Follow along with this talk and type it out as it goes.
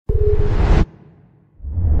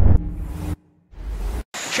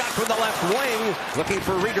the left wing. Looking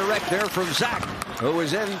for redirect there from Zach, who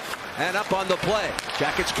is in and up on the play.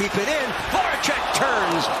 Jackets keep it in. Voracek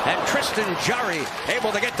turns, and Tristan Jarry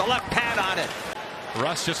able to get the left pad on it.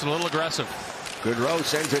 Russ just a little aggressive. Goodrow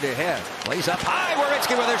sends it ahead. Plays up high.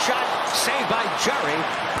 Wierenski with a shot. Saved by Jarry.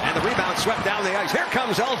 And the rebound swept down the ice. Here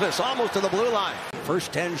comes Elvis, almost to the blue line.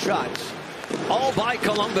 First 10 shots, all by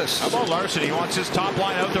Columbus. How about Larson? He wants his top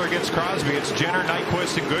line out there against Crosby. It's Jenner,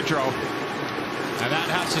 Nyquist, and Goodrow. And that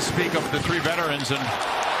has to speak of the three veterans. And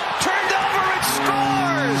turned over and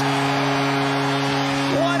scores!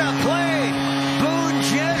 What a play! Boone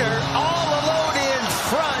Jenner all alone in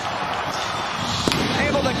front.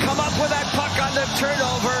 Able to come up with that puck on the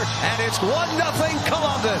turnover, and it's 1-0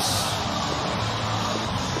 Columbus.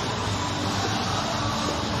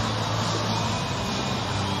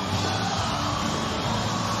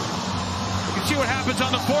 see what happens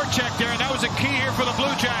on the forecheck there, and that was a key here for the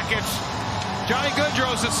Blue Jackets. Johnny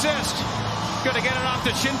Goodrow's assist. Going to get it off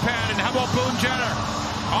the shin pad, and how about Boone Jenner?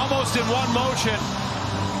 Almost in one motion.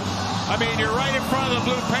 I mean, you're right in front of the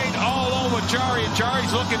blue paint, all alone with Jarry, and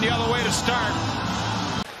Jarry's looking the other way to start.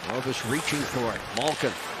 Elvis reaching for it.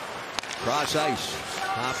 Malkin. Cross ice.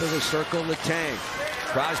 Top of the circle, the tank.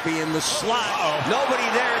 Crosby in the slot. Nobody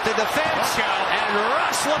there at the defense. And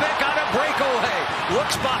Roslovic on a breakaway.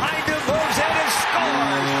 Looks behind him, moves in and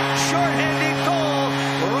scores. Short-handed goal.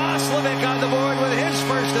 Roslovic on the board with his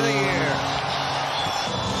first of the year.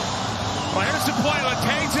 Well, here's the play.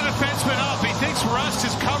 Letang's a defenseman up. He thinks Rust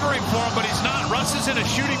is covering for him, but he's not. Rust is in a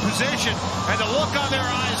shooting position. And the look on their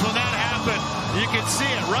eyes when that happened, you can see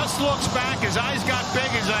it. Rust looks back. His eyes got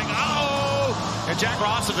big. He's like, uh-oh. And Jack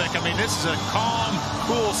Roslovic, I mean, this is a calm,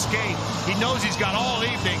 cool skate. He knows he's got all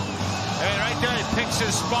evening. And right there, he picks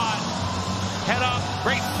his spot. Head up.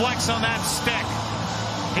 Great flex on that stick.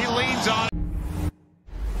 He leans on it.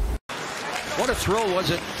 What a thrill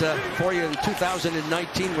was it for you in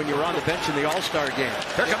 2019 when you were on the bench in the All-Star game?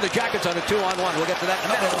 Here come the Jackets on a 2-on-1. We'll get to that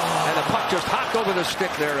in a minute. And the puck just hopped over the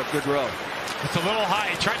stick there of Goodrow. It's a little high.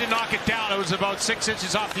 He tried to knock it down. It was about 6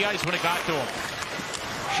 inches off the ice when it got to him.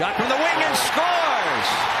 Shot from the wing and scores!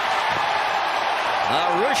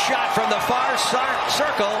 A wrist shot from the far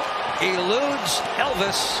circle eludes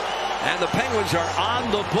Elvis, and the Penguins are on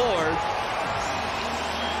the board.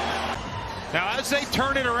 Now, as they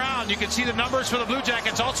turn it around, you can see the numbers for the Blue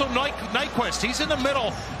Jackets. Also, Nyquist, he's in the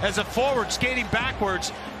middle as a forward, skating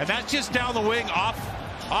backwards, and that's just down the wing,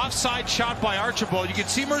 offside shot by Archibald. You can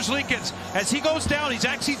see Merzlikins, as he goes down, he's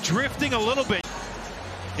actually drifting a little bit.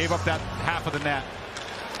 Gave up that half of the net.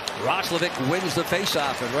 Roslovic wins the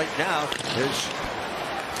faceoff, and right now, his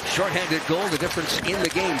shorthanded goal, the difference in the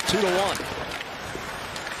game, 2-1.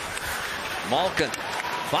 Malkin.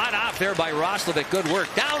 Fought off there by Roslovic. Good work.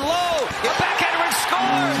 Down low. The backhander and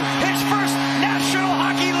scores. His first National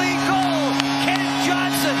Hockey League goal. Ken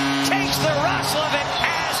Johnson takes the Roslovic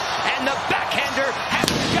pass, and the backhander has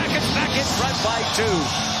the Jackets back in front by 2.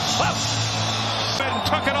 Wow. And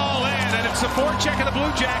took it all in, and it's the forecheck of the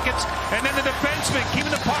Blue Jackets, and then the defenseman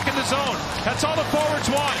keeping the puck in the zone. That's all the forwards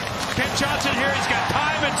want. Ken Johnson here, he's got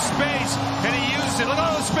time and space, and he used it. Look at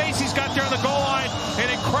all the space he's got there on the goal line.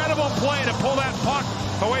 An incredible play to pull that puck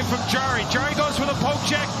away from Jarry. Jarry goes for the poke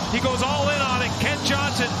check. He goes all in on it. Ken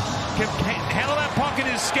Johnson can handle that puck in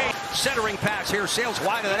his skate. Centering pass here, sails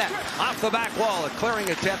wide of the net. Off the back wall, a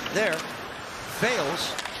clearing attempt there.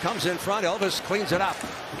 Fails, comes in front. Elvis cleans it up.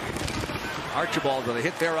 Archibald with a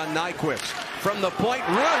hit there on Nyquist. From the point,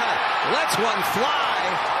 Runa lets one fly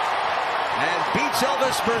and beats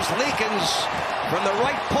Elvis Merzlikins from the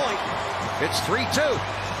right point. It's 3-2.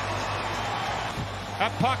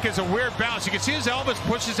 That puck is a weird bounce. You can see as Elvis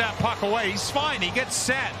pushes that puck away. He's fine. He gets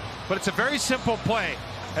set. But it's a very simple play.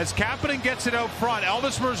 As Kapanen gets it out front,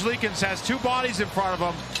 Elvis Merzlikins has two bodies in front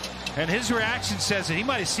of him. And his reaction says that he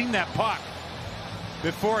might have seen that puck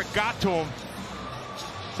before it got to him.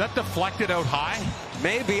 Is that deflected out high?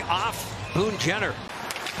 Maybe off Boone Jenner.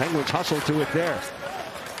 Penguins hustle to it there.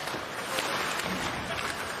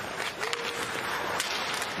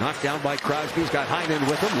 Knocked down by Crosby. He's got Heinen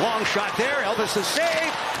with him. Long shot there. Elvis the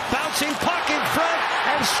save. Bouncing puck in front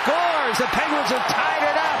and scores. The Penguins have tied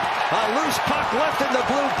it up. A loose puck left in the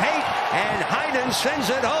blue paint, and Heinen sends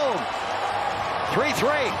it home.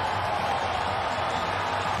 3-3.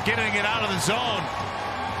 Getting it out of the zone.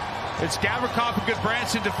 It's Gavrikov and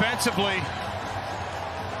Goodbranson defensively.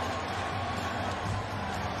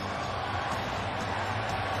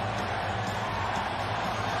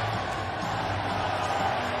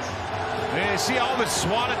 And you see Elvis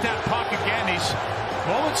swat at that puck again. He's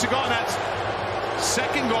moments ago in that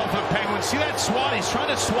second goal for the Penguins. See that swat? He's trying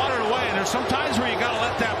to swat it away. And there's some times where you got to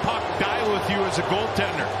let that puck die with you as a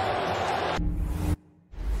goaltender.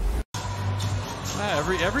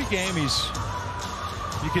 Every game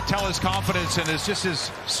you could tell his confidence and his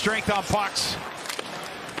strength on pucks.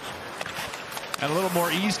 And a little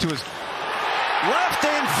more ease to his. Left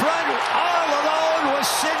in front, all alone was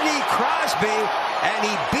Sidney Crosby, and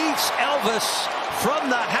he beats Elvis from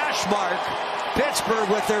the hash mark. Pittsburgh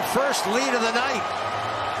with their first lead of the night.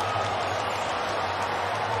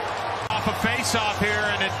 Off a face-off here,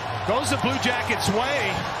 and it goes the Blue Jackets' way.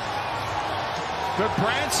 Good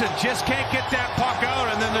Branson just can't get that puck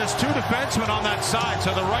out, and then there's two defensemen on that side.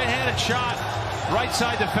 So the right-handed shot, right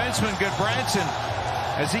side defenseman, Good Branson,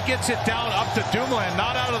 as he gets it down up to Dumoulin,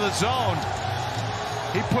 not out of the zone.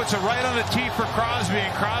 He puts it right on the tee for Crosby,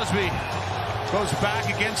 and Crosby goes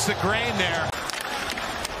back against the grain there.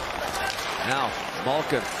 Now,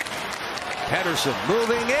 Malkin. Pettersson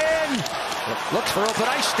moving in. Looks for open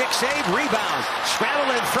ice. Stick save. Rebound.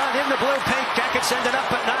 Scramble in front in the blue paint. Jackets send it up,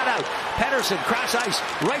 but not out. Pettersson, cross ice.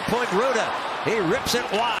 Right point, Ruda. He rips it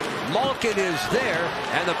wide. Malkin is there,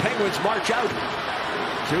 and the Penguins march out.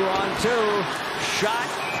 2-on-2. Shot.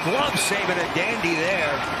 Glove saving a dandy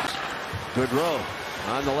there. Good row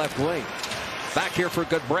on the left wing. Back here for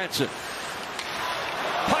Goodbranson.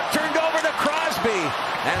 Puck turned over to Crosby.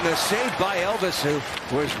 And the save by Elvis, who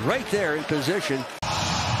was right there in position.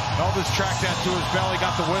 Elvis tracked that to his belly,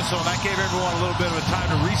 got the whistle, and that gave everyone a little bit of a time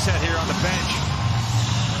to reset here on the bench.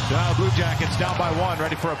 So now the Blue Jackets down by 1,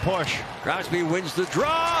 ready for a push. Crosby wins the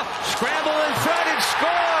draw. Scramble in front and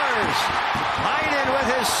scores. Heinen with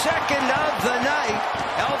his second of the night.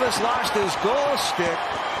 Elvis lost his goal stick.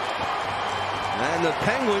 And the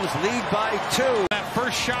Penguins lead by 2. That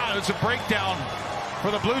first shot, it was a breakdown for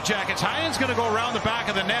the Blue Jackets. Heinen's going to go around the back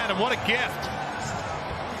of the net, and what a gift.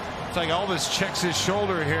 It's like Elvis checks his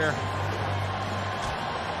shoulder here.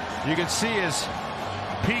 You can see his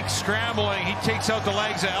peak scrambling. He takes out the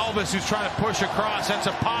legs of Elvis, who's trying to push across. That's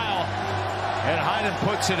a pile, and Heinen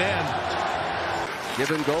puts it in. Give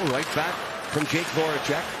and go right back from Jake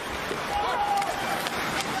Voracek.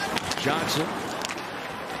 Johnson.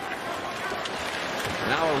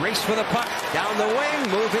 Now a race for the puck. Down the wing,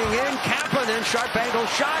 moving in. Kapanen, sharp angle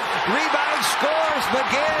shot. Rebound, scores.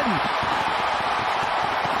 McGinn.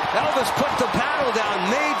 Elvis put the paddle down,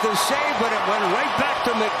 made the save, but it went right back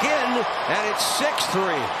to McGinn, and it's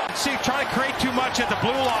 6-3. See, trying to create too much at the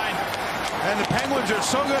blue line, and the Penguins are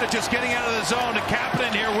so good at just getting out of the zone, and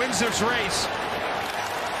Kapanen here wins this race.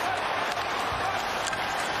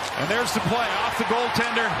 And there's the play off the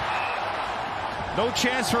goaltender. No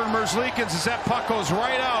chance for Merzlikins as that puck goes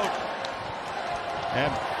right out.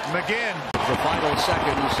 And McGinn. The final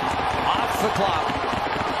seconds off the clock.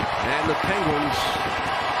 And the Penguins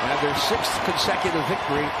have their 6th consecutive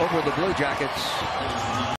victory over the Blue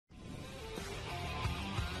Jackets.